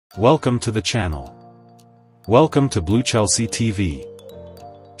Welcome to the channel. Welcome to Blue Chelsea TV.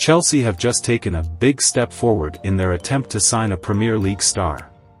 Chelsea have just taken a big step forward in their attempt to sign a Premier League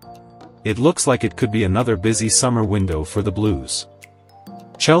star. It looks like it could be another busy summer window for the Blues.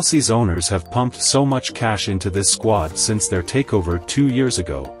 Chelsea's owners have pumped so much cash into this squad since their takeover 2 years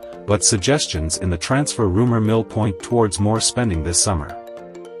ago, but suggestions in the transfer rumor mill point towards more spending this summer.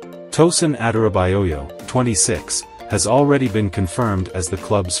 Tosin Adarabioyo, 26, has already been confirmed as the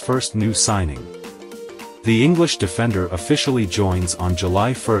club's first new signing. The English defender officially joins on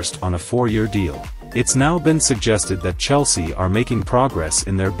July 1st on a 4-year deal. It's now been suggested that Chelsea are making progress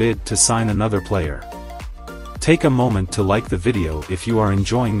in their bid to sign another player. Take a moment to like the video if you are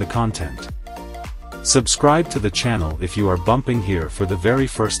enjoying the content. Subscribe to the channel if you are bumping here for the very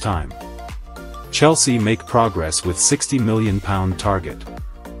first time. Chelsea make progress with £60 million target.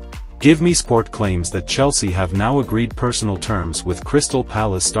 Give Me Sport claims that Chelsea have now agreed personal terms with Crystal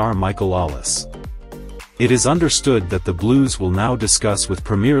Palace star Michael Olise. It is understood that the Blues will now discuss with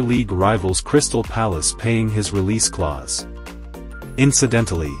Premier League rivals Crystal Palace paying his release clause.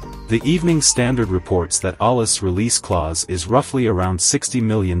 Incidentally, the Evening Standard reports that Olise's release clause is roughly around £60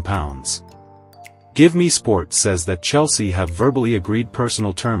 million. Give Me Sport says that Chelsea have verbally agreed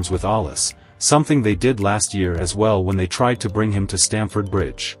personal terms with Olise, something they did last year as well when they tried to bring him to Stamford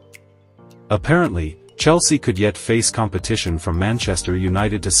Bridge. Apparently, Chelsea could yet face competition from Manchester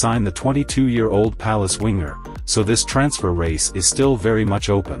United to sign the 22-year-old Palace winger, so this transfer race is still very much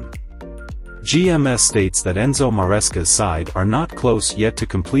open. GMS states that Enzo Maresca's side are not close yet to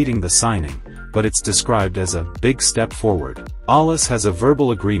completing the signing, but it's described as a big step forward. Olise has a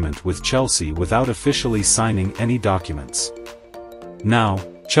verbal agreement with Chelsea without officially signing any documents. Now,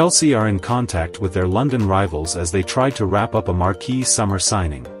 Chelsea are in contact with their London rivals as they try to wrap up a marquee summer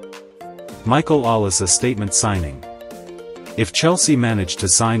signing. Michael Olise statement signing. If Chelsea manage to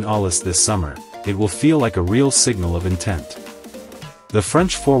sign Olise this summer, it will feel like a real signal of intent. The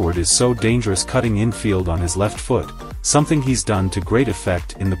French forward is so dangerous cutting infield on his left foot, something he's done to great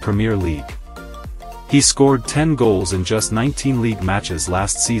effect in the Premier League. He scored 10 goals in just 19 league matches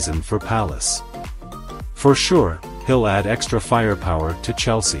last season for Palace. For sure, he'll add extra firepower to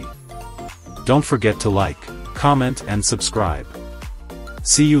Chelsea. Don't forget to like, comment and subscribe.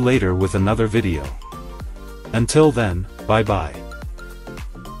 See you later with another video. Until then, bye bye.